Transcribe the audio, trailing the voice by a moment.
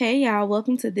Hey y'all,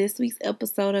 welcome to this week's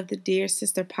episode of the Dear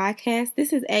Sister podcast.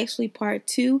 This is actually part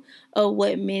 2 of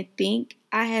What Men Think.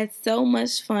 I had so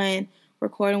much fun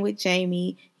recording with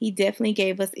Jamie. He definitely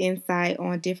gave us insight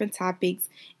on different topics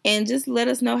and just let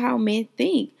us know how men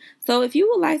think. So if you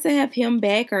would like to have him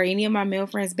back or any of my male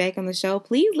friends back on the show,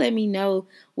 please let me know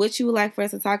what you would like for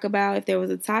us to talk about. If there was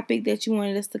a topic that you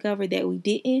wanted us to cover that we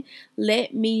didn't,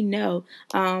 let me know.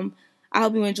 I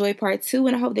hope you enjoy part 2,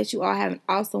 and I hope that you all have an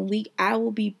awesome week. I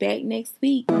will be back next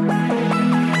week.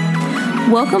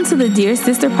 Welcome to the Dear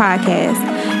Sister podcast,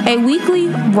 a weekly,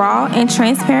 raw, and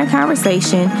transparent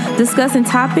conversation discussing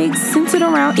topics centered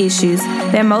around issues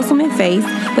that most women face,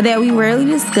 but that we rarely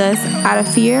discuss out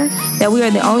of fear that we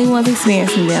are the only ones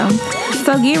experiencing them.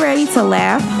 So get ready to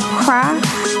laugh, cry,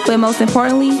 but most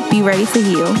importantly, be ready to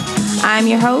heal. I'm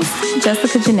your host,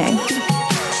 Jessica Janae.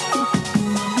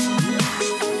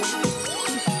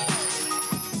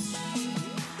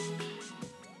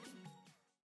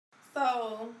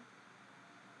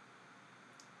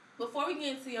 Before we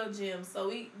get into your gems,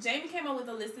 Jamie came up with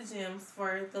a list of gems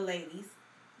for the ladies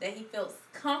that he felt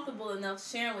comfortable enough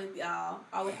sharing with y'all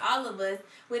or with all of us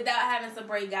without having to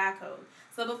break guy code.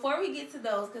 So before we get to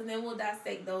those, because then we'll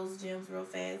dissect those gems real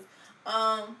fast.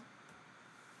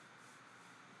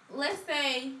 Let's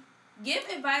say, give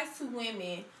advice to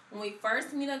women when we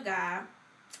first meet a guy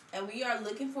and we are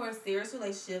looking for a serious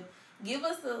relationship. Give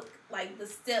us the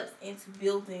steps into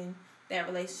building that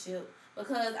relationship.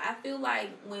 Because I feel like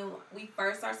when we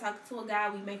first start talking to a guy,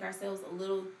 we make ourselves a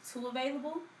little too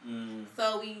available.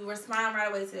 So we respond right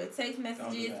away to their text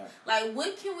messages. Like,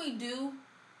 what can we do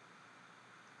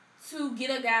to get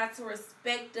a guy to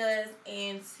respect us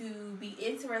and to be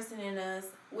interested in us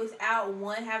without,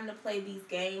 one, having to play these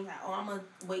games? Like, I'm going to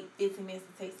wait 15 minutes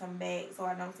to take something back so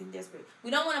I don't seem desperate.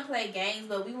 We don't want to play games,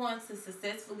 but we want to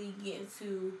successfully get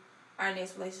into our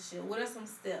next relationship. What are some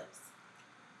steps?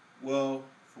 Well,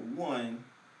 for one,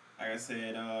 like I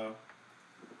said,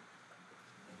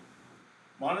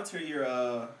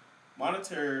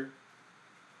 monitor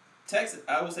text.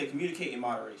 I would say communicate in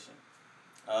moderation.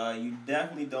 You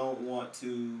definitely don't want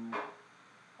to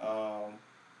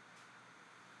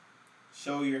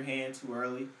show your hand too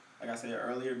early, like I said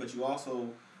earlier. But you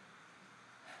also,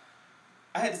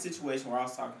 I had a situation where I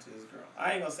was talking to this girl.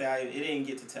 I ain't gonna say it didn't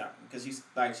get to talking because she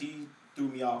threw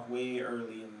me off way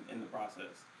early in the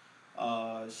process.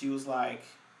 She was like,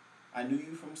 I knew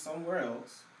you from somewhere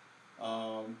else.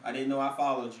 I didn't know I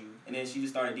followed you. And then she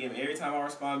just started DMing. Every time I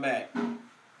respond back,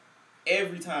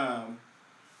 every time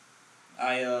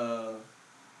I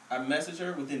message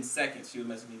her, within seconds she would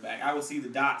message me back. I would see the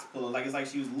dots pull up. Like, it's like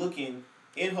she was looking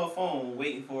in her phone,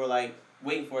 waiting for a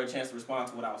chance to respond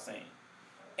to what I was saying.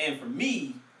 And for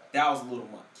me, that was a little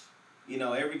much. You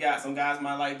know, some guys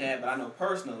might like that, but I know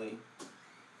personally,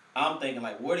 I'm thinking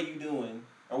like, what are you doing?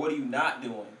 Or what are you not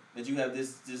doing that you have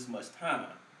this much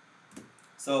time?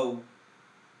 So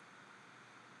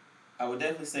I would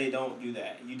definitely say don't do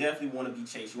that. You definitely want to be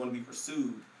chased. You want to be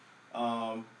pursued.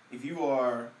 If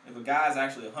a guy's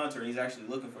actually a hunter and he's actually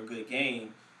looking for a good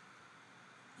game,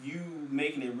 you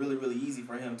making it really, really easy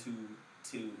for him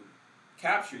to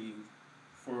capture you,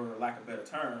 for lack of better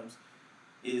terms,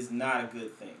 is not a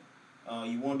good thing.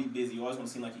 You want to be busy. You always want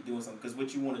to seem like you're doing something, because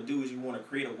what you want to do is you want to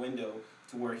create a window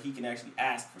to where he can actually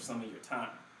ask for some of your time.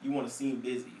 You want to seem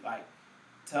busy. Like,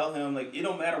 tell him, like, it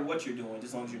don't matter what you're doing, just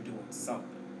as long as you're doing something.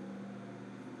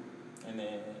 And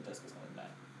then Jessica's coming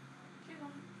back.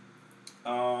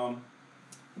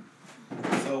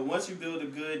 So once you build a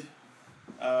good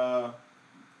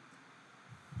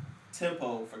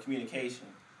tempo for communication,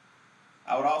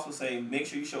 I would also say make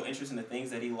sure you show interest in the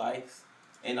things that he likes,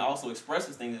 and also express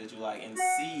the things that you like, and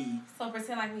see. So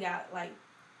pretend like we got, like,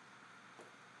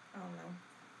 I don't know,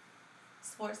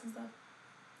 sports and stuff.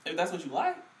 If that's what you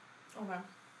like. Okay.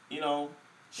 You know,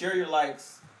 share your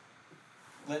likes.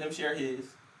 Let him share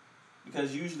his.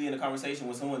 Because usually in a conversation,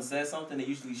 when someone says something, they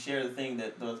usually share the thing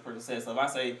that the other person says. So if I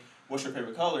say, what's your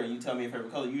favorite color? And you tell me your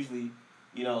favorite color, usually,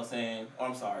 saying,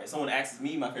 I'm sorry. If someone asks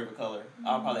me my favorite color,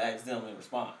 I'll probably ask them in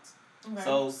response. Okay.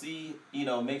 So see,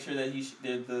 make sure that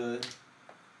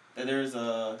that there's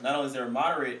not only is there a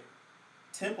moderate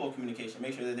tempo of communication,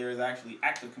 make sure that there is actually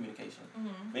active communication.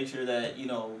 Mm-hmm. Make sure that,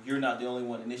 you're not the only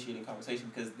one initiating conversation,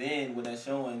 because then what that's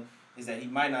showing is that he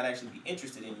might not actually be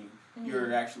interested in you. Mm-hmm.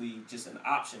 You're actually just an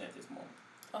option at this moment.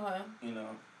 Okay.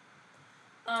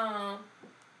 What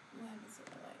happens to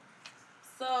that?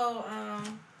 So,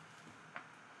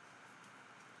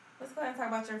 let's go ahead and talk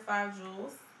about your 5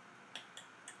 jewels.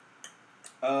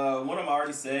 One of them I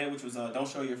already said, which was don't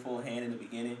show your full hand in the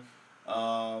beginning.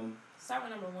 Start with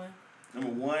number 1. Number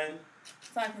 1.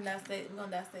 So I can dissect. We're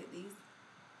gonna dissect these.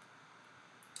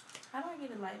 How do I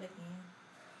get it light again?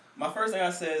 My first thing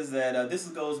I said is that this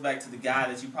goes back to the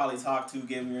guy that you probably talked to,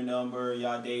 gave him your number,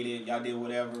 y'all dated, y'all did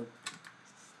whatever,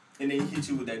 and then he hit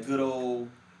you with that good old,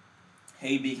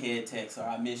 hey big head text, or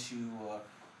I miss you, or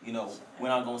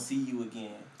when I'm gonna see you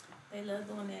again. They love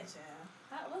doing that,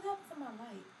 child. What happened to my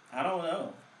light? I don't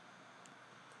know.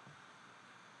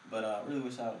 But I really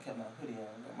wish I would have kept my hoodie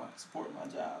on, got support my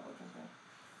job.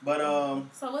 But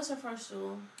So what's your first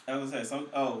rule? I was gonna say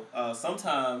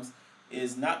sometimes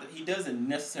it's not that he doesn't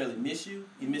necessarily miss you.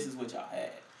 He misses what y'all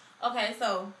had. Okay,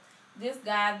 so this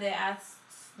guy that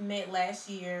I met last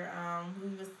year,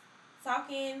 we was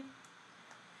talking,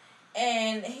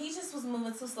 and he just was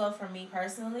moving too slow for me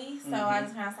personally. So I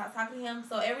just kind of stopped talking to him.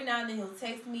 So every now and then he'll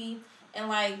text me, and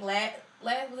like last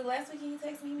weekend he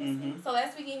texted me, he missed me. So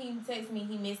last weekend he texted me,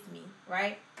 he missed me,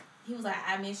 right? He was like,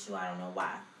 I miss you, I don't know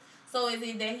why. So is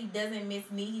it that he doesn't miss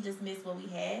me, he just missed what we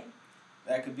had?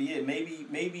 That could be it.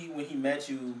 Maybe when he met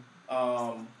you,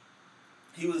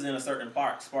 he was in a certain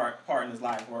part in his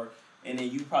life, and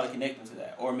then you probably connect him to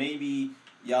that. Or maybe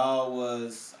y'all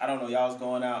was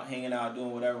going out, hanging out,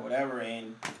 doing whatever,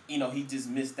 and he just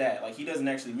missed that. Like, he doesn't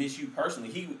actually miss you personally.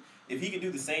 If he could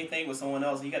do the same thing with someone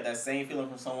else, he got that same feeling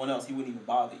from someone else, he wouldn't even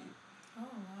bother you. Oh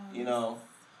wow.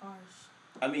 Harsh.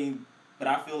 I mean, but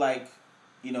I feel like,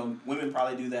 women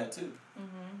probably do that too.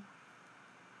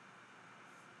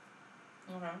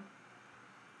 Okay.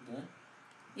 Yeah.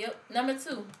 Yep. Number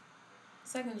 2.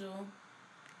 Second jewel.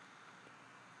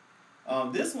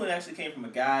 This one actually came from a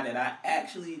guy that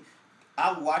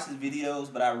I watch his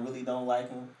videos, but I really don't like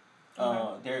him.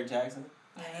 Derek Jackson.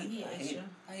 Yeah,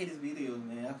 I hate his videos,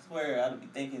 man. I swear I'd be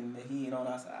thinking that he ain't on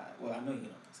our side. Well, I know he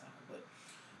ain't on our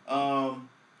side,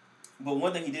 but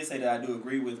one thing he did say that I do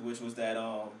agree with, which was that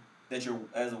that you're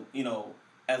as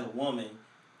a woman,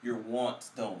 your wants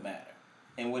don't matter.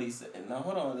 And what he said,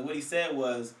 what he said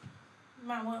was,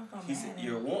 my wants don't matter. Said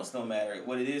your wants don't matter.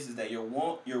 What it is that your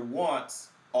wants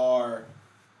are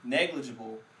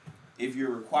negligible if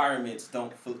your requirements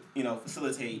don't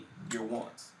facilitate your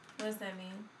wants. What does that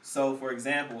mean? So, for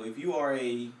example, if you are how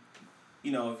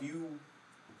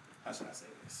should I say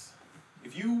this?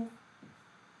 If you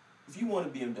want a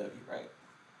BMW, right?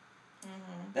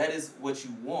 That is what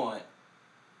you want.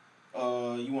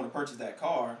 You want to purchase that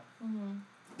car.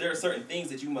 There are certain things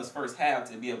that you must first have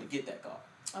to be able to get that car.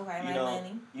 Okay,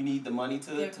 money. You need the money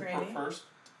to first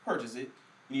purchase it.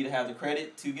 You need to have the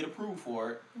credit to get approved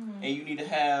for it, and you need to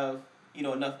have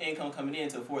enough income coming in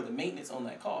to afford the maintenance on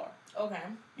that car. Okay.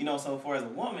 So for as a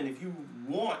woman, if you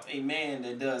want a man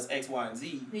that does X, Y, and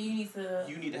Z, then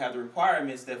you need to have the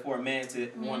requirements that for a man to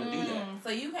want to do that. So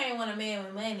you can't want a man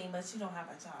with money, but you don't have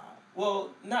a job.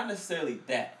 Well, not necessarily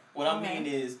that. What I mean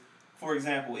is, for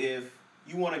example, if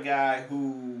you want a guy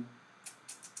who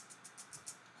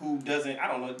doesn't, I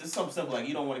don't know, just something simple, like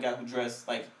you don't want a guy who dress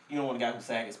like, you don't want a guy who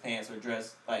sag his pants or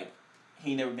dress like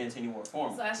he never been to anywhere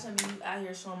formal. So I shouldn't be out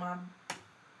here showing my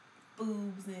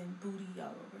boobs and booty all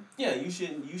over. Yeah, you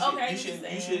shouldn't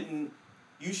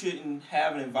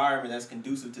have an environment that's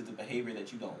conducive to the behavior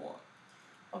that you don't want.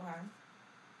 Okay.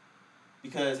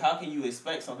 Because how can you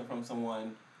expect something from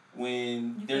someone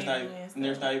when there's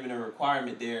not even a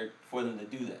requirement there for them to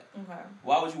do that? Okay.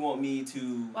 Why would you want me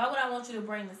to? Why would I want you to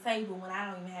bring the table when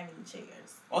I don't even have any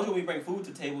chairs? Why would you want me to bring food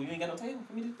to the table? You ain't got no table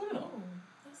for me to put it on. Oh,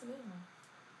 that's a good one.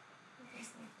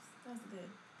 That's good.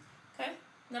 Okay,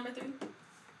 number 3.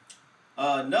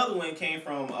 Another one came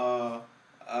from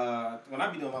when I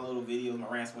be doing my little videos, my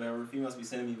rants, whatever. Females be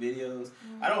sending me videos.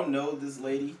 I don't know this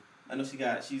lady. I know she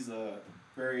has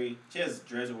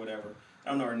dreads or whatever. I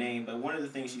don't know her name, but one of the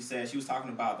things she said, she was talking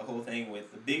about the whole thing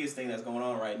with the biggest thing that's going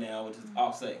on right now, which is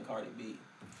Offset and Cardi B.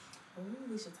 Oh,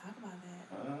 we should talk about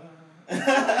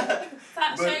that.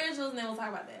 Share your jewels and then we'll talk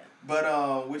about that.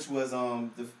 But which was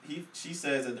she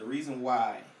says that the reason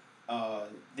why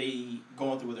they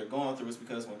going through what they're going through is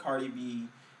because when Cardi B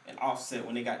and Offset,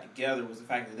 when they got together, was the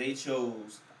fact that they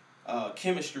chose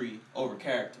chemistry over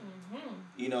character.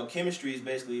 Chemistry is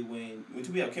basically when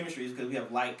we have chemistry is because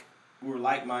we're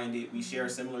like-minded, we share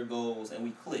similar goals, and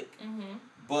we click.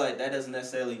 But that doesn't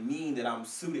necessarily mean that I'm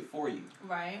suited for you.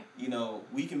 Right.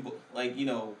 We can, we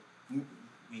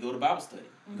go to Bible study,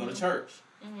 we go to church.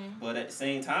 But at the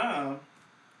same time,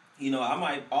 I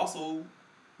might also,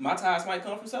 my ties might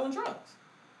come from selling drugs.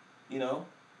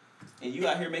 And you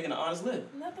out here making an honest living.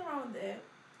 Nothing wrong with that.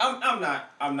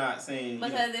 I'm not saying.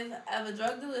 Because if a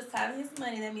drug dealer is tied to his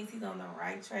money, that means he's on the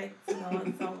right track to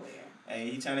going somewhere.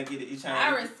 Hey, he trying to get it.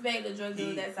 I respect the drug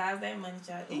dealer that size that money,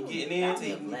 child. He getting in,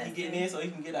 he getting in so he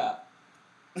can get out.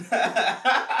 But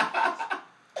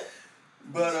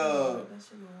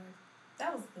That's your Lord.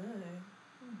 That was good.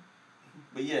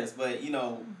 But yes, but you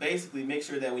know, basically make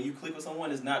sure that when you click with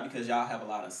someone, it's not because y'all have a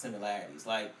lot of similarities.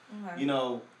 Like, you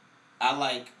know, I'm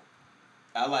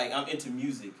into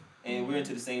music, and we're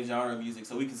into the same genre of music,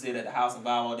 so we can sit at the house and vibe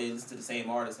all day, listen to the same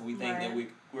artists, and we think that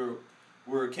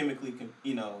we're chemically,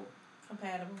 compatible.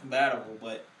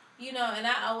 But you know, and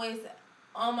I always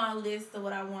on my list of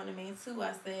what I want a man too.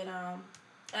 I said,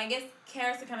 I guess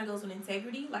character kind of goes with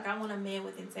integrity. Like I want a man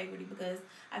with integrity because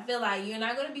I feel like you're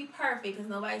not gonna be perfect because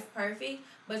nobody's perfect,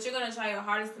 but you're gonna try your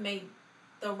hardest to make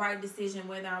the right decision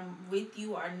whether I'm with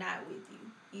you or not with you.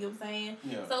 You know what I'm saying?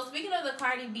 Yeah. So speaking of the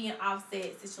Cardi B and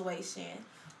Offset situation,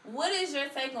 what is your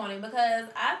take on it? Because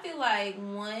I feel like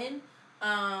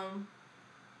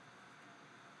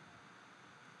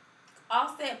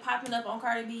Offset popping up on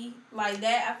Cardi B like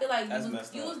that, I feel like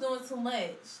you was doing too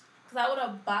much. Because I would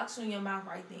have boxed you in your mouth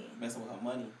right then. Messing with her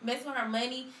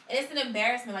money. And it's an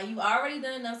embarrassment. Like, you've already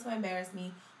done enough to embarrass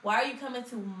me. Why are you coming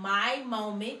to my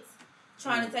moment,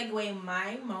 trying to take away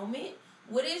my moment?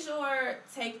 What is your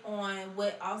take on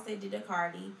what Offset did to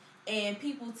Cardi and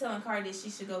people telling Cardi that she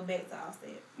should go back to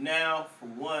Offset? Now, for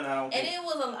one, I don't think... And it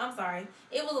was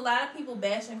a lot of people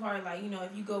bashing Cardi, like, you know,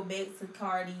 if you go back to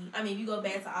if you go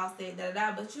back to Offset,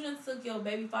 but you done took your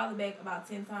baby father back about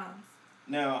 10 times.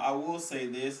 Now, I will say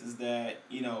this, is that,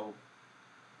 you know,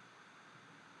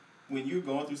 when you're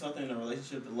going through something in a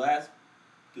relationship,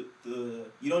 you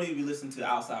don't need to be listening to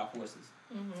outside forces.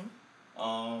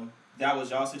 That was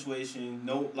y'all situation.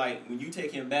 No, like, when you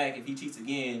take him back, if he cheats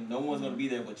again, no one's going to be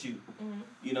there but you.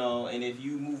 You know, and if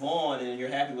you move on and you're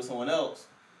happy with someone else,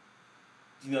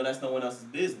 you know, that's no one else's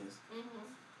business.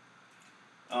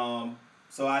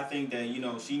 So I think that, you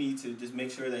know, she needs to just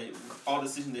make sure that all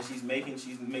decisions that she's making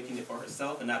it for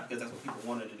herself and not because that's what people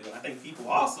want her to do. And I think people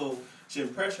also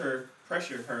should pressure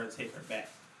her to take her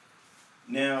back.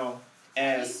 Now,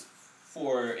 as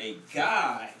for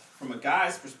from a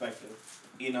guy's perspective,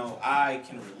 you know, I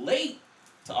can relate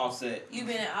to Offset. You've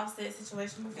been in an Offset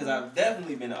situation before? Because I've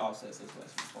definitely been in an Offset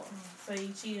situation before. So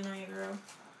you cheated on your girl?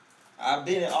 I've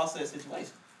been in an Offset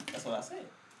situation. That's what I said.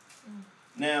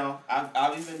 Now,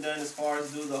 I've even done as far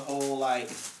as do the whole, like,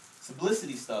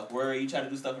 publicity stuff, where you try to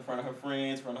do stuff in front of her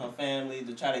friends, in front of her family,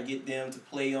 to try to get them to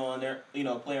play on her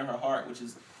heart, which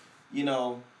is, you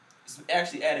know, it's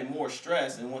actually adding more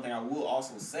stress. And one thing I will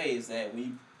also say is that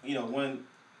one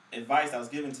advice that was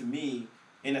given to me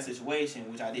in that situation,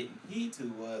 which I didn't heed to,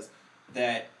 was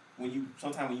that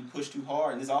sometimes when you push too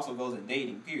hard, and this also goes in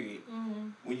dating, period,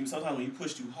 when you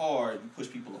push too hard, you push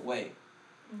people away.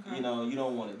 You know, you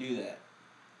don't want to do that.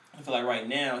 I feel like right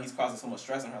now he's causing so much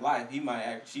stress in her life. She might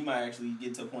actually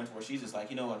get to a point where she's just like,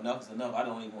 you know what, enough is enough. I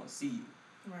don't even want to see you.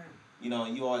 Right. You know,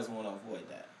 and you always want to avoid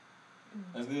that.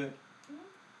 That's good.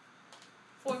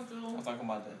 Fourth rule. I'm talking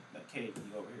about that cake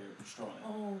you over here destroying.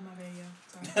 Oh my bad,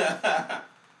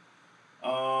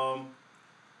 yeah.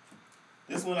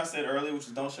 This one I said earlier, which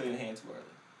is don't show your hand too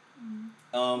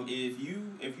early. If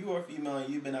you are a female and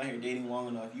you've been out here dating long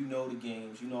enough, you know the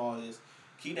games, you know all this.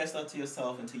 Keep that stuff to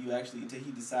yourself until he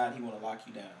decides he want to lock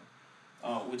you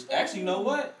down. Which actually, you know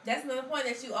what? That's another point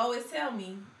that you always tell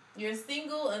me. You're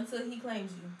single until he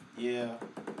claims you. Yeah,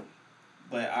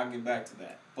 but I'll get back to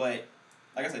that. But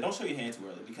like I said, don't show your hand too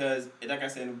early because, like I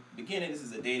said in the beginning, this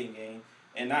is a dating game,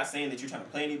 and not saying that you're trying to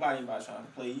play anybody's trying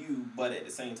to play you, but at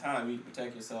the same time, you need to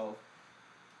protect yourself.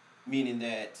 Meaning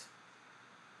that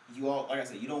you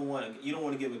don't want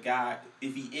to give a guy,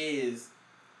 if he is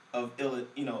of ill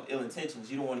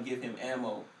intentions, you don't want to give him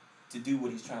ammo to do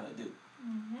what he's trying to do.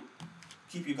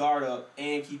 Keep your guard up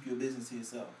and keep your business to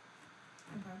yourself.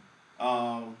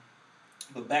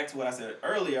 But back to what I said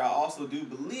earlier, I also do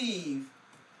believe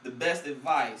the best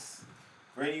advice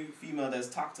for any female that's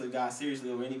talked to a guy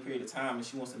seriously over any period of time and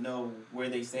she wants to know where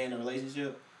they stand in a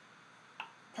relationship,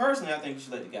 personally, I think you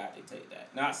should let the guy dictate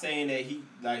that. Not saying that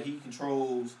he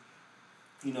controls,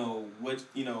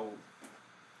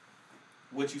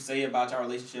 what you say about your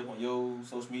relationship on your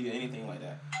social media, anything like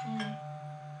that.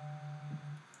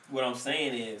 What I'm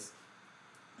saying is,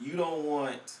 you don't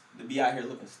want to be out here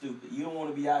looking stupid. You don't want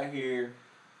to be out here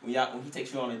when he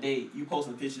takes you on a date, you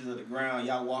posting pictures of the ground,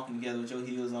 y'all walking together with your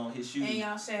heels on, his shoes. And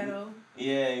y'all shadow.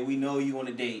 Yeah, we know you on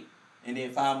a date. And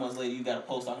then 5 months later, you got a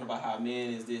post talking about how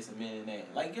men is this and men is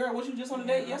that. Like, girl, was you just on a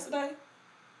date yesterday?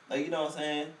 Like, you know what I'm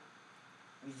saying?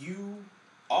 You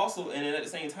also, and then at the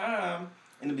same time,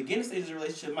 in the beginning stages of the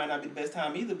relationship might not be the best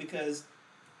time either because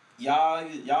y'all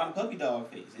in the puppy dog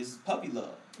phase. It's puppy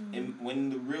love. And when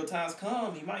the real times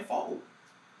come, he might fold.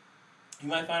 He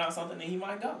might find out something and he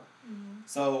might go.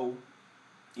 So,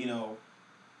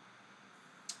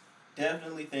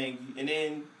 definitely think, and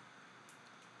then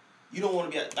you don't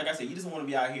want to be, like I said, you just want to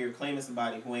be out here claiming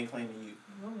somebody who ain't claiming you.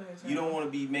 You don't want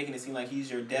to be making it seem like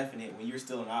he's your definite when you're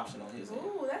still an option on his end.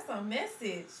 Ooh, that's a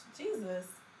message. Jesus.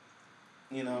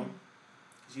 You know?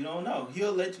 Because you don't know.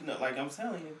 He'll let you know, like I'm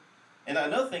telling you. And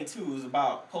another thing, too, is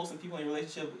about posting people in your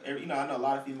relationship. You know, I know a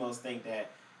lot of females think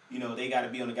that, you know, they got to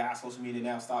be on the guy's social media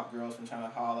now, stop girls from trying to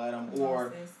holler at them.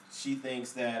 Or she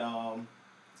thinks that...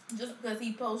 just because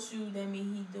he posts you, that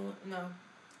mean he doing... No.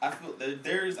 I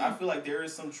feel like there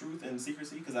is some truth in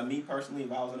secrecy. Because me personally,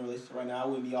 if I was in a relationship right now, I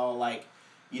wouldn't be all like,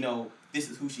 you know,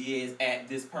 this is who she is at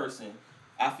this person.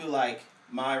 I feel like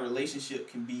my relationship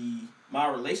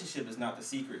is not the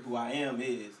secret. Who I am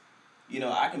is. You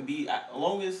know, I can be... as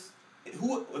long as...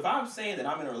 If I'm saying that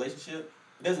I'm in a relationship,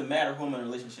 it doesn't matter who I'm in a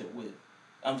relationship with.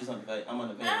 I'm unavailable.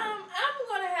 I'm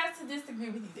gonna have to disagree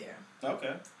with you there.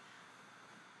 Okay.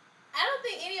 I don't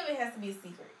think any of it has to be a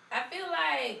secret. I feel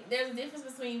like there's a difference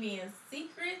between being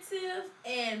secretive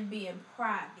and being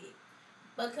private.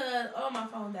 Because my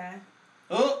phone died.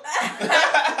 Oh.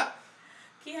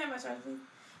 Can you have my charger, please?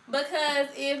 Because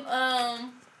if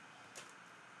I'm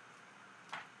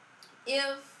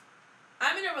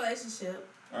in a relationship.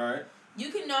 All right. You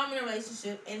can know I'm in a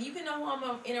relationship, and you can know who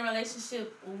I'm in a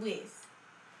relationship with.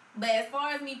 But as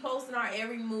far as me posting our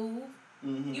every move,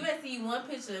 you may see one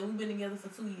picture, and we've been together for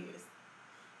 2 years.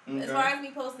 Okay. As far as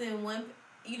me posting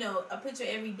a picture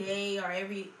every day or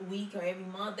every week or every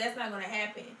month, that's not going to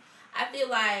happen. I feel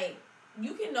like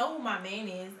you can know who my man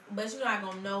is, but you're not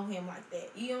going to know him like that.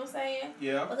 You know what I'm saying?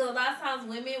 Yeah. Because a lot of times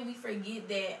women, we forget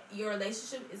that your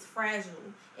relationship is fragile,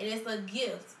 and it's a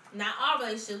gift. Not all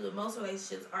relationships, but most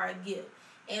relationships are a gift.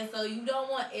 And so you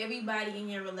don't want everybody in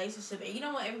your relationship, and you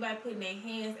don't want everybody putting their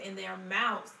hands and their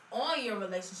mouths on your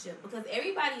relationship, because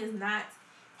everybody is not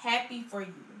happy for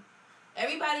you.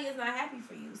 Everybody is not happy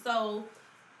for you. So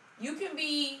you can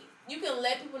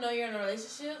let people know you're in a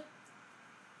relationship,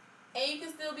 and you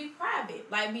can still be private.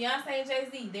 Like Beyonce and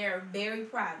Jay-Z, they're very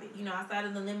private. You know, outside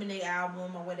of the Lemonade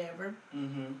album or whatever.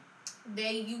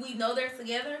 We know they're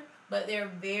together, but they're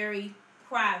very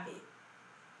private.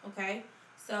 Okay?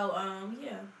 So,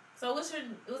 yeah. So was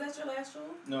that your last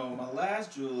jewel? No, my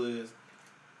last jewel is,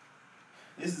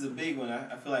 this is a big one.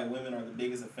 I feel like women are the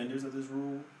biggest offenders of this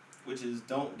rule, which is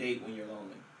don't date when you're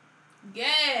lonely.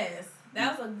 Yes.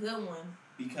 That was a good one.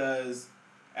 Because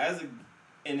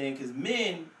because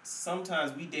men,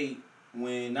 sometimes we date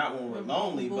not when we're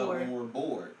lonely, but when we're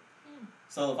bored.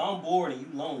 So if I'm bored and you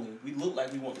lonely, we look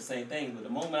like we want the same thing. But the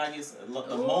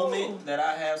moment that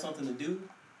I have something to do,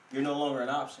 you're no longer an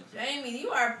option. Jamie,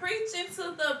 you are preaching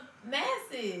to the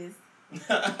masses.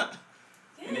 Yes.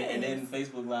 And then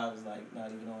Facebook Live is like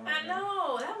not even on. I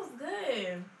know, that was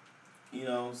good. You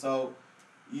know, so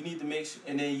you need to make sure,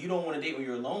 and then you don't want to date when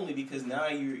you're lonely, because now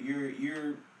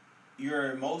you're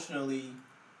emotionally.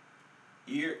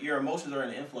 Your emotions are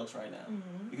in influx right now,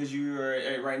 because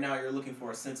right now you're looking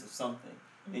for a sense of something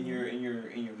in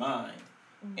your mind,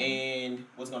 and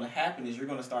what's going to happen is you're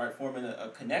going to start forming a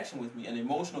connection with me, an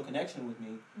emotional connection with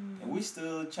me, and we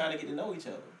still trying to get to know each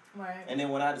other. Right. And then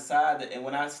when I decide that, and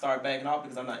when I start backing off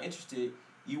because I'm not interested,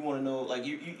 you want to know, like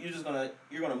you're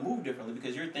gonna move differently,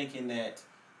 because you're thinking that,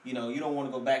 you know, you don't want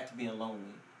to go back to being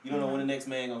lonely. You don't know when the next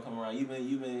man gonna come around.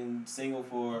 You've been single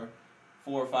for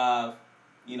 4 or 5.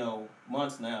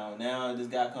 Months now. Now this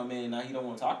guy come in and now he don't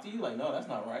want to talk to you. Like, no, that's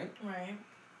not right. Right.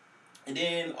 And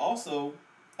then also,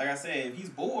 like I said, if he's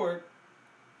bored,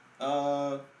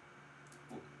 like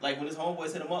when his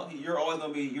homeboys hit him up,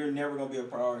 you're never gonna be a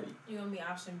priority. You're gonna be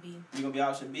option B. You're gonna be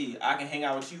option B. I can hang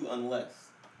out with you unless,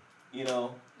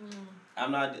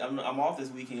 I'm off this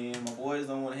weekend. My boys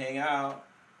don't want to hang out,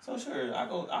 so sure,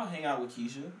 I'll hang out with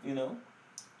Keisha.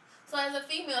 So as a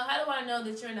female, how do I know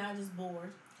that you're not just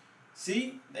bored?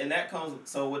 See, and that comes.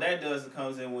 So what that does, it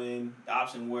comes in when the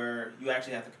option where you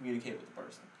actually have to communicate with the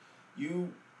person.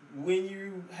 When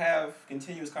you have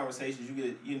continuous conversations,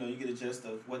 you get a gist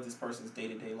of what this person's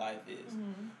day-to-day life is,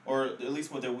 or at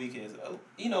least what their week is. A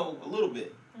little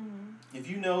bit. If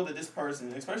you know that this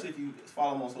person, especially if you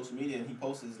follow him on social media and he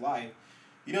posts his life,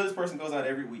 you know this person goes out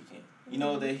every weekend. You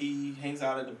know that he hangs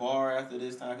out at the bar after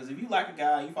this time. Because if you like a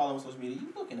guy, you follow him on social media,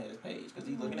 you're looking at his page because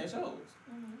he's looking at shows.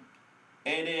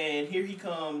 And then here he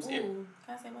comes. Ooh, can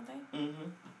I say one thing?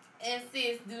 And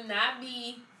sis, do not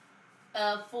be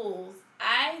fools.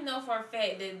 I know for a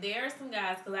fact that there are some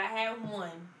guys, because I have one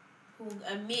who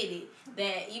admitted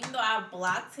that even though I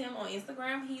blocked him on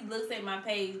Instagram, he looks at my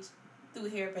page through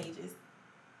hair pages.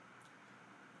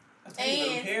 I tell you,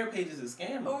 those hair pages is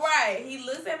scammers. Right. He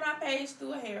looks at my page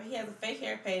through he has a fake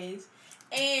hair page.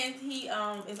 And he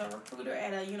is a recruiter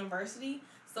at a university.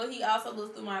 So he also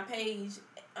looks through my page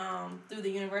through the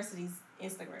university's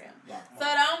Instagram. Block So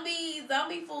them don't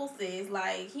be fool, sis.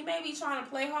 Like, he may be trying to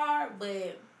play hard,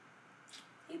 but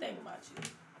he thinking about you.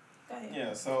 Go ahead.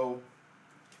 Yeah, so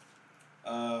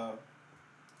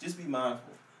just be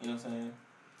mindful. You know what I'm saying?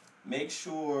 Make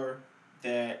sure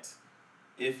that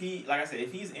if he, like I said,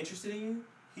 if he's interested in you,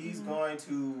 he's going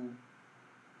to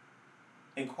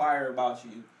inquire about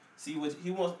you. See what he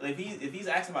wants. If he's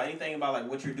asking about anything about like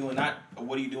what you're doing, not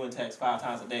what are you doing text 5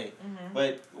 times a day,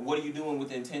 but what are you doing with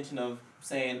the intention of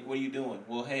saying, what are you doing?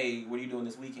 Well, hey, what are you doing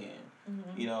this weekend?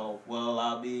 You know, well,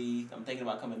 I'm thinking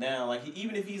about coming down. Like,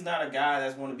 even if he's not a guy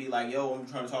that's want to be like, yo, I'm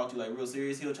trying to talk to you like real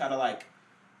serious, he'll try to like,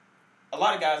 a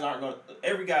lot of guys aren't going to,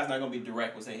 every guy's not going to be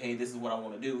direct with say, hey, this is what I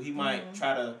want to do. He might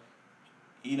try to,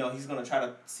 you know, he's going to try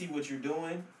to see what you're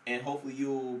doing, and hopefully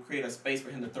you'll create a space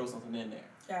for him to throw something in there.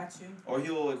 Got you. Or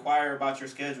he'll inquire about your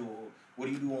schedule. What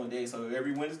do you do on a day? So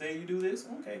every Wednesday you do this?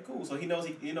 Okay, cool. So he knows,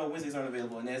 Wednesdays aren't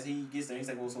available. And as he gets there, he's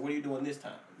like, well, so what are you doing this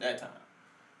time, that time?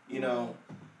 You know,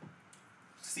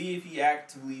 see if he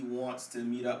actively wants to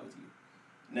meet up with you.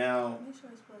 Now, Make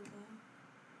sure it's plugged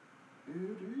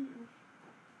in.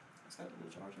 It's got a little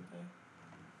charging thing.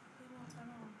 It won't turn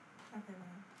on. Okay,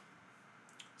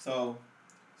 So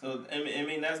I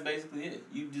mean that's basically it.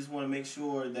 You just want to make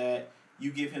sure that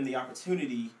you give him the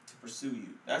opportunity to pursue you.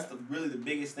 That's really the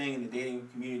biggest thing in the dating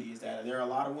community, is that there are a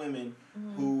lot of women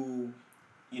who,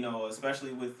 you know,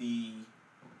 especially with the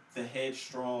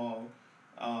headstrong,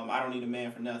 I don't need a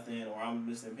man for nothing, or I'm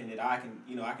just independent. I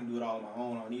can do it all on my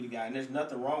own. I don't need a guy. And there's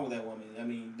nothing wrong with that woman. I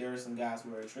mean, there are some guys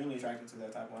who are extremely attracted to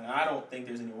that type of woman. I don't think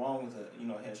there's any wrong with a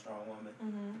headstrong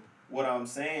woman. What I'm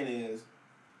saying is,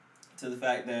 to the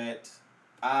fact that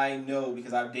I know,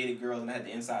 because I've dated girls and I had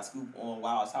the inside scoop on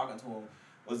while I was talking to them,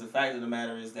 was the fact of the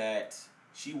matter is that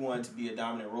she wanted to be a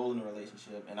dominant role in the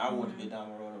relationship, and I wanted to be a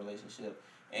dominant role in the relationship,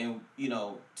 and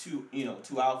two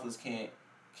alphas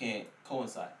can't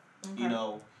coincide. Okay. You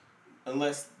know,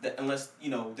 unless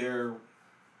they're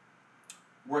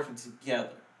working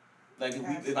together. Like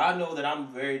if I know that I'm a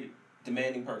very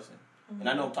demanding person, and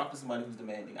I know I'm talking to somebody who's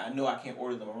demanding, I know I can't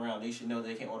order them around. They should know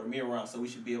they can't order me around, so we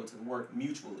should be able to work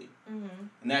mutually.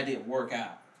 And that didn't work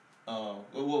out.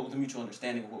 With the mutual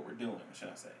understanding of what we're doing, should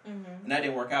I say? And that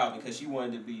didn't work out because she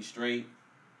wanted to be straight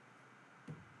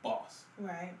boss.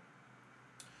 Right.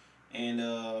 And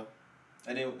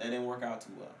that didn't work out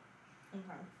too well.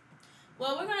 Okay.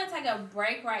 Well, we're going to take a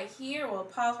break right here. We'll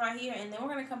pause right here, and then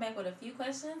we're going to come back with a few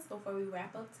questions before we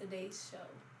wrap up today's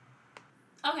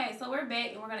show. Okay, so we're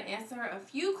back, and we're going to answer a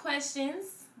few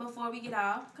questions before we get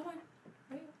off. Come on.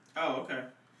 Right. Oh, okay.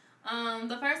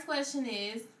 The first question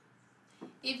is,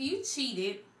 if you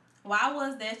cheated, why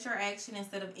was that your action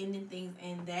instead of ending things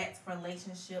in that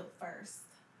relationship first?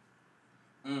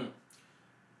 A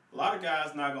lot of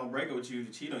guys not going to break up with you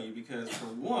to cheat on you because, for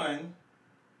one,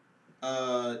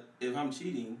 if I'm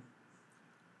cheating,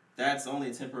 that's only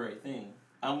a temporary thing.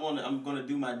 I'm gonna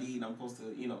do my deed and I'm supposed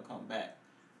to, come back.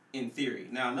 In theory.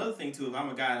 Now, another thing too, if I'm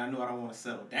a guy and I know I don't want to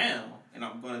settle down and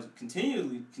I'm gonna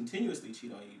continuously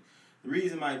cheat on you, the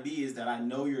reason might be is that I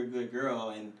know you're a good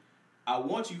girl and I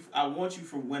want you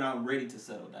for when I'm ready to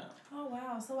settle down. Oh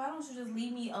wow. So why don't you just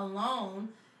leave me alone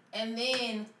and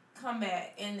then come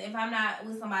back? And if I'm not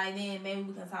with somebody, then maybe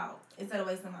we can talk instead of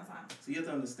wasting my time. So you have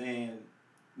to understand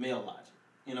male logic.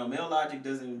 Male logic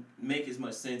doesn't make as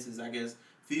much sense as, I guess,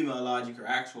 female logic or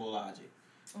actual logic.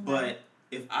 Okay. But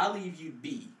if I leave you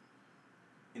be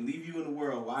and leave you in the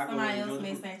world, why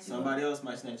somebody else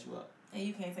might snatch you up. And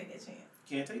you can't take that chance.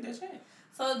 Can't take that chance.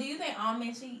 So do you think all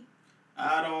men cheat?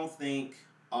 I don't think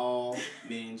all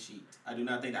men cheat. I do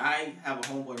not think. I have a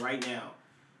homeboy right now.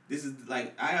 This is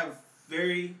like, I have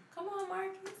very... Come on,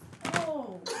 Marcus.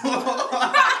 Oh.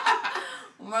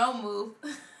 Wrong move.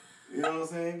 You know what I'm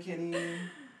saying? Can he...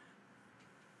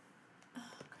 Oh,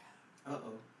 crap.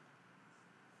 Uh-oh.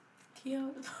 Can you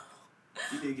hold the phone?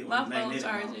 You did get my phone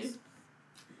charging.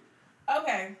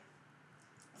 Okay.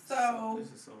 So,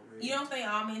 this is so weird. You don't think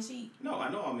all men cheat? No, I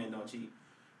know all men don't cheat.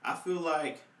 I feel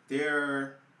like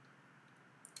there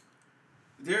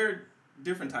are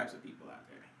different types of people out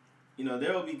there.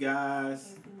 There will be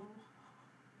guys...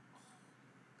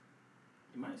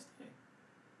 You might stay.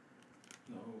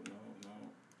 No.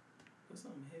 Put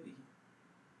something heavy.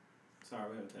 Sorry,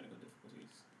 we're having technical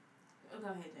difficulties. Oh, go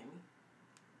ahead, Jamie.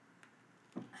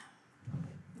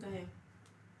 Go ahead.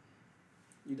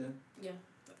 You done? Yeah.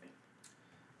 Okay.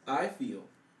 I feel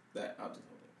that... I'll just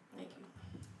hold it. Thank you.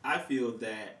 I feel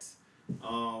that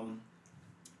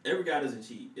every guy doesn't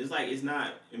cheat. It's like it's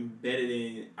not embedded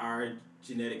in our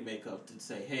genetic makeup to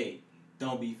say, hey,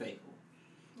 don't be faithful.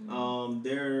 Mm-hmm.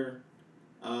 There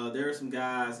are some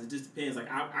guys, it just depends.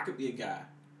 Like, I could be a guy.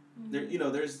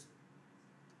 Mm-hmm. There's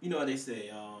you know what they say,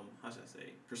 how should I say,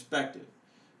 perspective.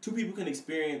 Two people can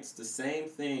experience the same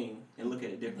thing and look at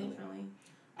it differently.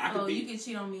 You could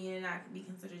cheat on me and I could be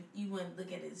considered, you wouldn't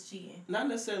look at it as cheating. Not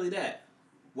necessarily that.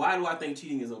 Why do I think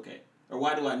cheating is okay? Or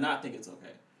why do I not think it's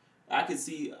okay? I could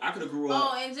have grew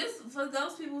up. Oh, and just for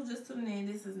those people just tuning in,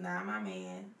 this is not my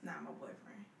man, not my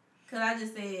boyfriend. Because I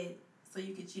just said, so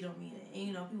you could cheat on me. And,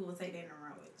 you know, people will take that in the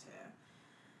wrong way, child.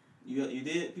 You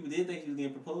did, people did think you was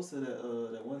getting proposed to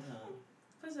that one time.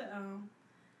 What's it,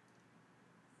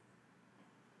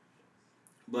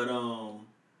 But, dang,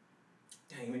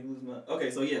 maybe lose my...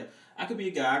 Okay, so yeah, I could be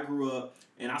a guy, I grew up,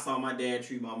 and I saw my dad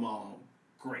treat my mom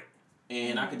great.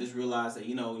 And I could just realize that,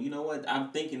 you know what, I'm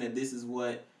thinking that this is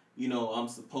what, I'm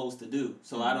supposed to do.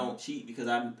 So I don't cheat because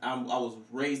I was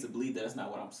raised to believe that that's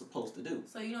not what I'm supposed to do.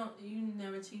 So you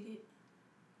never cheated?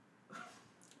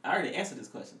 I already answered this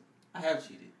question. I have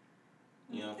cheated.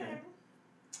 You know, okay.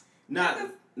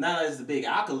 Not as a big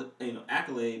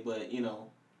accolade, but,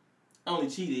 I only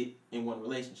cheated in one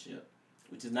relationship,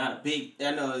 which is not a big.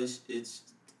 I know it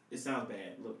sounds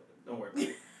bad. Look, don't worry about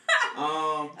it.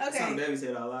 Okay. It sounds bad when you say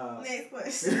it out loud. Next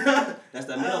question. That's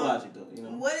the mental logic, though.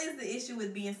 What is the issue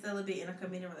with being celibate in a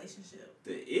committed relationship?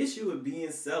 The issue with being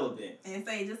celibate. And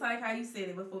say just like how you said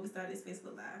it before we started this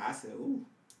Facebook Live. I said, ooh,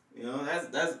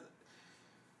 that's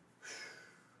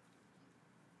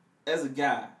as a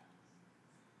guy.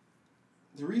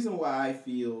 The reason why I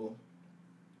feel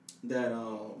that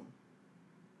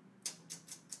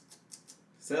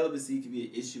celibacy could be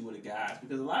an issue with a guy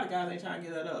because a lot of guys ain't trying to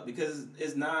give that up because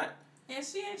it's not. And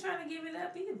she ain't trying to give it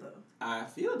up either. I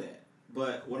feel that,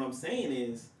 but what I'm saying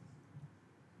is,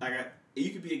 you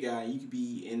could be a guy, you could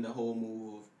be in the whole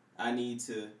move of I need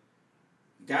to.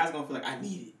 Guys gonna feel like I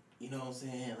need it. You know what I'm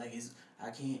saying? Like I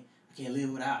can't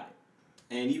live without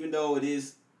it. And even though it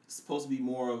is supposed to be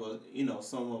more of a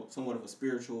somewhat of a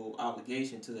spiritual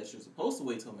obligation to that you're supposed to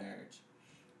wait till marriage.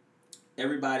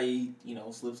 Everybody,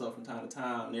 slips up from time to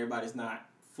time, and everybody's not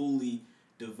fully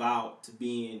devout to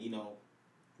being,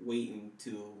 waiting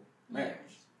till marriage.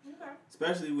 Okay.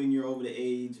 Especially when you're over the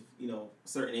age, a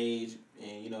certain age,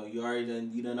 and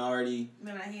you done already.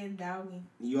 Man, I hear dogging.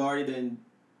 You already done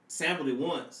sampled it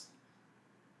once.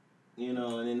 And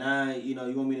then now, you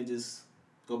want me to just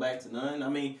go back to none. I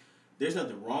mean, there's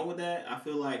nothing wrong with that. I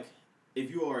feel like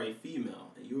if you are a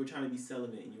female and you are trying to be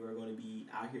celibate and you are going to be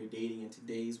out here dating in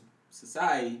today's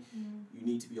society, you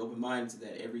need to be open-minded to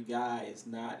that. Every guy is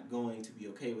not going to be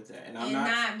okay with that. And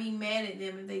not be mad at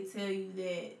them if they tell you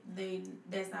that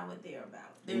that's not what they're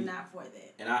about. They're not for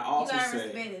that. And I also you gotta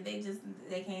respect it.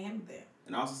 They can't handle that.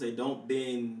 And I also say don't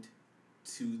bend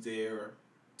to their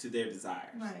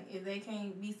desires. Right. If they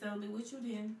can't be celibate with you,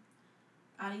 then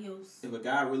adios. If a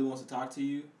guy really wants to talk to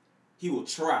you, he will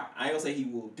try. I ain't gonna say he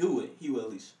will do it. He will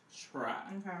at least try.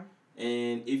 Okay.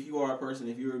 And if you are a person,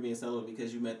 if you're being celibate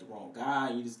because you met the wrong guy,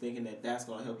 and you're just thinking that that's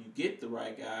going to help you get the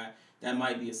right guy, that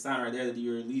might be a sign right there that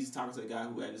you're at least talking to a guy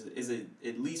who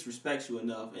at least respects you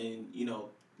enough and,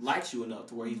 likes you enough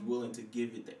to where he's willing to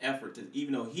give it the effort to,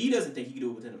 even though he doesn't think he can do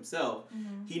it within himself,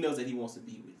 he knows that he wants to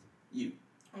be with you.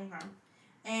 Okay.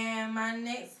 And my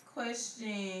next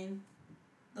question,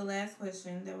 the last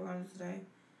question that we're going to do today,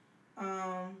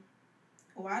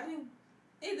 why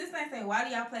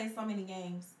do y'all play so many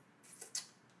games?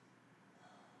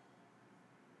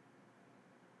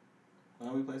 Why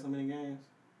do we play so many games?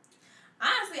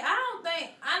 Honestly, I'm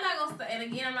not going to say, and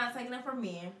again, I'm not taking it from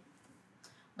men,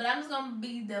 but I'm just going to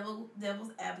be devil's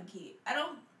advocate. I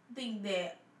don't think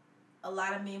that a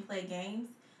lot of men play games.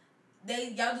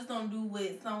 Y'all just don't do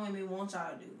what some women want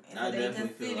y'all to do. And so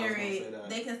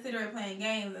they consider it playing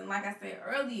games. And like I said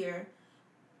earlier,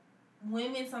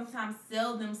 women sometimes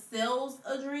sell themselves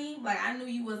a dream. Like, I knew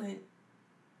you wasn't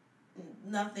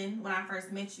nothing when I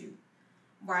first met you.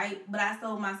 Right? But I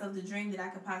sold myself the dream that I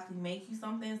could possibly make you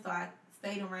something, so I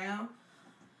stayed around.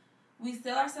 We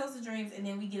sell ourselves the dreams, and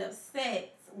then we get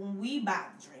upset when we buy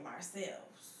the dream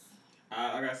ourselves.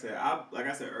 Like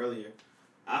I said earlier,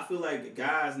 I feel like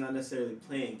guys not necessarily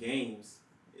playing games.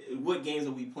 What games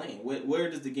are we playing?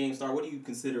 Where does the game start? What do you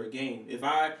consider a game? If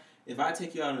I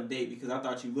take you out on a date because I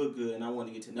thought you looked good and I wanted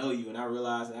to get to know you and I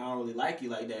realized that I don't really like you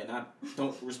like that and I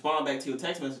don't respond back to your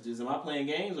text messages, am I playing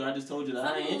games or I just told you that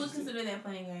I ain't interested? Some people would consider that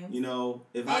playing games.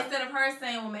 Instead of her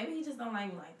saying, well, maybe he just don't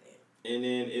like me like that. And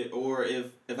then,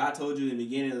 if I told you in the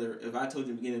beginning of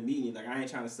the meeting, like, I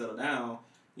ain't trying to settle down,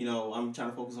 I'm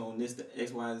trying to focus on this, the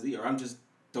X, Y, and Z, or I'm just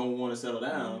don't want to settle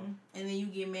down. Mm-hmm. And then you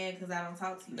get mad because I don't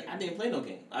talk to you. I didn't play no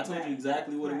game. I told you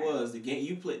exactly what it was. The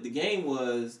game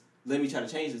was, let me try to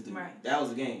change this dude. Right. That was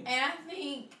the game. And I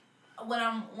think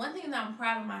one thing that I'm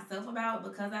proud of myself about,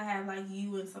 because I have like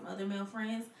you and some other male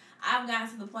friends, I've gotten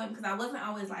to the point, because I wasn't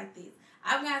always like this.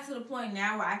 I've gotten to the point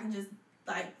now where I can just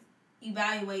like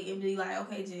evaluate and be like,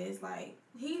 okay, Jess, like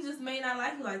he just may not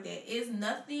like you like that. It's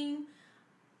nothing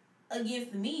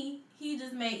against me. He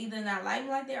just may either not like me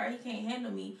like that or he can't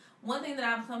handle me. One thing that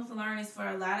I've come to learn is for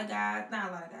a lot of guys, not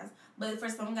a lot of guys, but for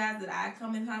some guys that I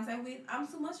come in contact with, I'm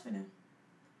too much for them.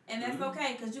 And that's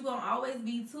okay, because you're going to always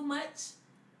be too much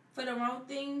for the wrong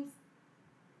things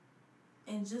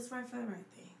and just right for the right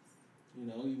things. You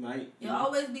know, you might. You'll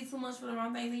always be too much for the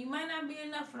wrong things, and you might not be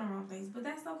enough for the wrong things, but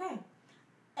that's okay.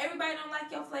 Everybody don't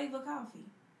like your flavor coffee.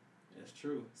 That's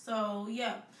true. So,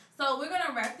 yeah. So, we're going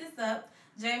to wrap this up.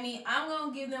 Jamie, I'm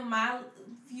going to give them my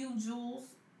few jewels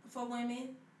for women,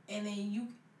 and then you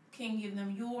can give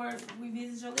them yours,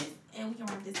 revisit your list, and we can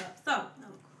wrap this up. So,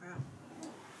 oh, crap.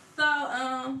 So,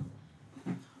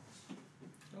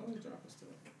 Oh, dropping stuff.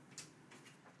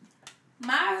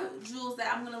 My jewels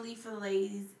that I'm going to leave for the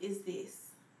ladies is this.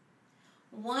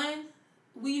 One,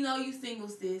 we know you single,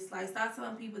 sis. Like, stop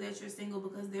telling people that you're single,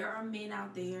 because there are men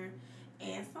out there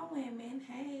and some women,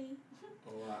 hey,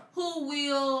 who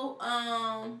will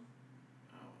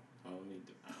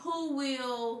who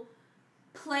will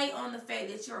play on the fact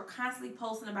that you're constantly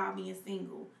posting about being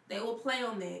single. They will play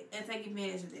on that and take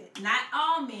advantage of that. Not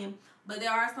all men, but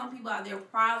there are some people out there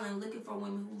prowling, looking for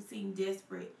women who seem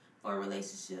desperate for a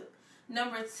relationship.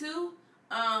 Number two,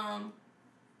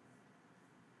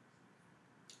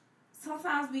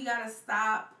 sometimes we gotta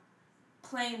stop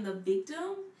playing the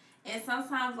victim, and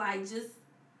sometimes like just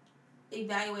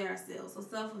evaluate ourselves. So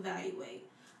self-evaluate.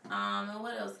 And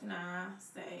what else can I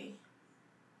say?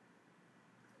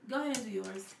 Go ahead and do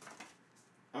yours.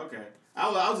 Okay. I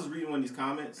was just reading one of these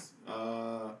comments.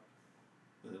 Was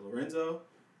it Lorenzo?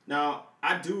 Now,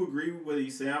 I do agree with what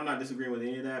you say. I'm not disagreeing with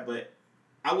any of that, but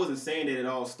I wasn't saying that it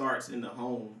all starts in the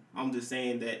home. I'm just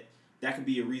saying that that could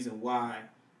be a reason why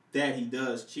that he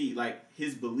does cheat. Like,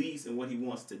 his beliefs and what he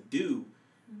wants to do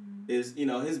is, you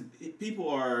know, his people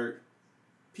are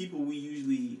people we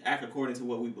usually act according to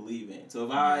what we believe in. So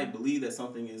if I believe that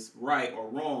something is right or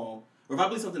wrong, or if I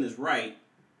believe something is right,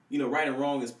 you know, right and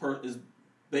wrong is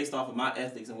based off of my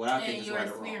ethics and what I think is right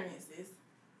or wrong. And your experiences.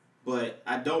 But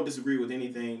I don't disagree with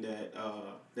anything that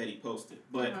he posted.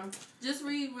 But just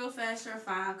read real fast your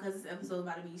 5, because this episode is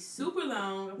about to be super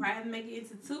long. We'll probably have to make it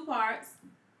into 2 parts.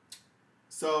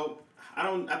 So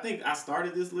I think I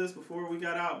started this list before we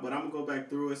got out, but I'm gonna go back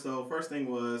through it. So first thing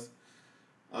was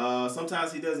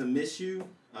sometimes he doesn't miss you.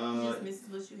 He just misses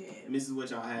what you have. Misses what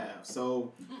y'all have.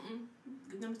 So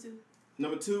Number 2.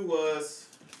 Number 2 was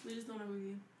we just don't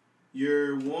agree.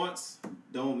 Your wants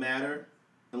don't matter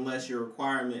unless they're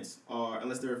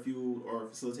fueled or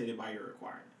facilitated by your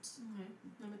requirements. Okay.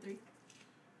 Number 3.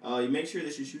 You make sure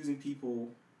that you're choosing people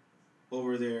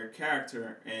over their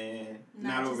character and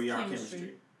not over your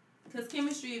chemistry. Because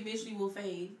chemistry eventually will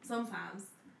fade sometimes.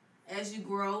 As you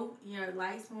grow, your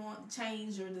likes won't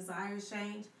change, your desires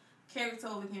change. Character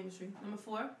over chemistry. Number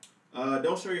 4.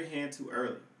 Don't show your hand too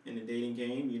early in the dating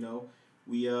game. You know,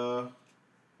 we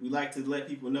like to let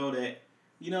people know that,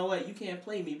 you know what, you can't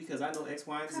play me because I know X,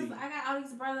 Y, and Z. I got all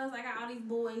these brothers, I got all these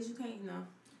boys, you can't know.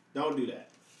 Don't do that.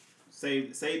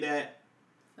 Say that.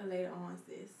 For later on,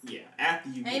 sis. Yeah, after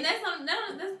you. And that's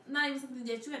not even something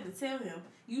that you have to tell him.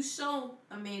 You show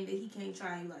a man that he can't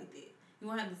try you like that. You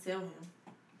won't have to tell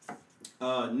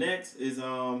him. Next is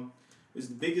the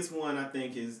biggest one I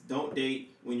think is don't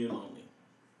date when you're lonely.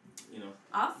 You know.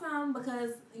 Awesome,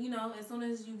 because you know as soon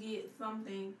as you get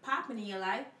something popping in your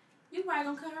life, you're probably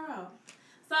gonna cut her off.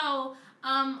 So,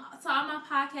 to all my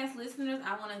podcast listeners,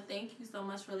 I want to thank you so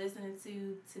much for listening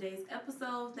to today's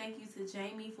episode. Thank you to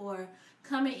Jamie for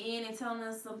coming in and telling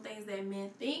us some things that men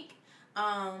think.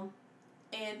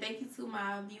 And thank you to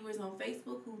my viewers on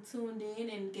Facebook who tuned in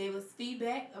and gave us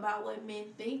feedback about what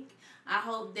men think. I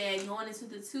hope that going into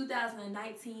the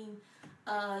 2019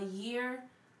 year,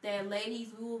 that ladies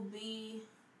will be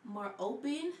more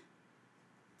open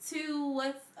to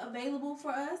what's available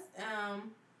for us.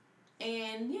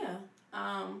 And yeah,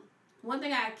 one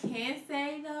thing I can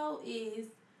say though is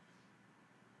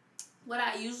what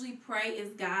I usually pray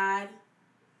is God.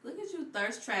 Look at you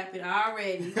thirst trapping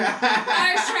already.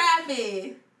 Thirst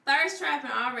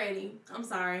trapping already. I'm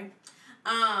sorry.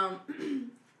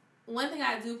 One thing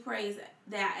I do pray is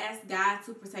that I ask God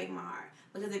to protect my heart.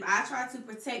 Because if I try to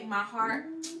protect my heart,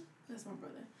 that's my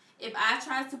brother. If I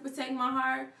try to protect my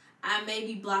heart, I may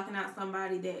be blocking out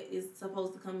somebody that is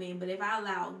supposed to come in. But if I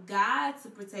allow God to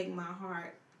protect my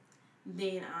heart,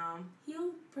 then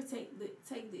He'll protect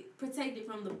it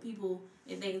from the people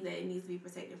and things that it needs to be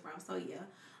protected from. So yeah.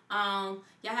 Y'all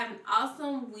have an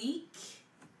awesome week.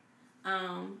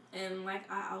 And like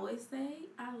I always say,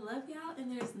 I love y'all,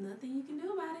 and there's nothing you can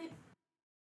do about it.